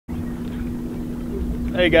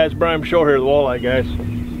Hey guys, Brian Bashore here, the walleye guys.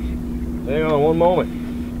 Hang on one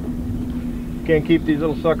moment. Can't keep these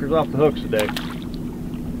little suckers off the hooks today.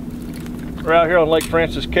 We're out here on Lake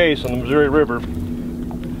Francis Case on the Missouri River.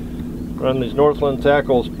 Running these Northland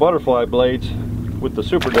Tackle Butterfly blades with the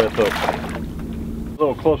Super Death hook. A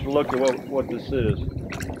little closer look at what this is.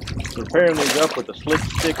 We're pairing these up with a slick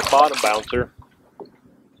stick bottom bouncer.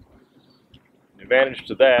 The advantage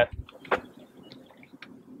to that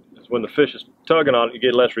is when the fish is tugging on it, you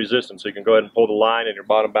get less resistance, so you can go ahead and pull the line and your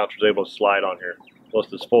bottom bouncer is able to slide on here. Plus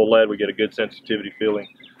this full lead, we get a good sensitivity feeling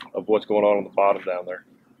of what's going on the bottom down there.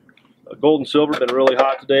 Gold and silver been really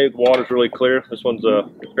hot today. The water's really clear. This one's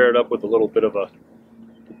paired up with a little bit of a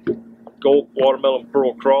gold watermelon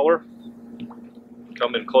pearl crawler.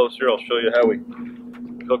 Come in close here, I'll show you how we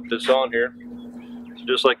hook this on here. So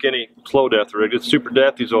just like any slow death rig, it's Super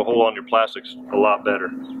Death, these will hold on your plastics a lot better.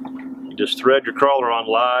 You just thread your crawler on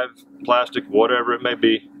live, plastic, whatever it may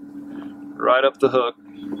be, right up the hook.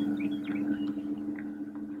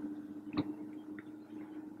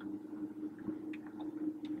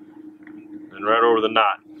 And right over the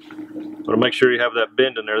knot. But make sure you have that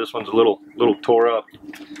bend in there. This one's a little tore up.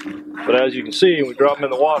 But as you can see, when we drop them in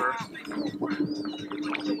the water,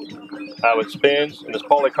 how it spins, and this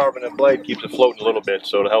polycarbonate blade keeps it floating a little bit,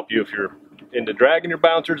 so to help you if you're into dragging your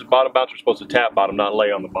bouncers, the bottom bouncer is supposed to tap bottom, not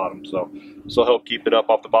lay on the bottom. So this will help keep it up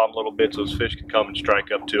off the bottom a little bit so those fish can come and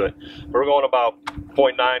strike up to it. We're going about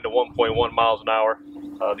 0.9 to 1.1 miles an hour.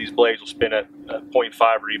 These blades will spin at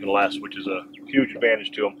 0.5 or even less, which is a huge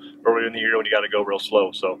advantage to them earlier in the year when you got to go real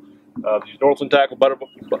slow. So these Northland Tackle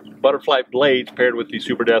Butterfly blades paired with these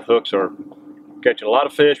Super Death hooks are catching a lot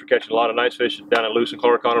of fish. We're catching a lot of nice fish down at Loose and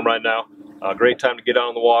Clark on them right now. Great time to get out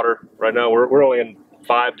on the water. Right now we're only in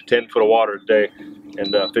 5 to 10 foot of water a day,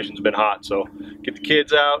 and fishing's been hot. So get the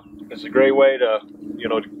kids out. It's a great way to,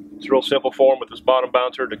 it's real simple for them with this bottom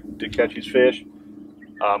bouncer to catch these fish.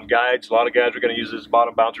 Guides, a lot of guys are going to use these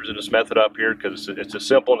bottom bouncers in this method up here because it's a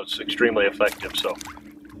simple and it's extremely effective. So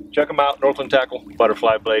check them out, Northland Tackle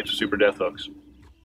Butterfly blades with Super Death hooks.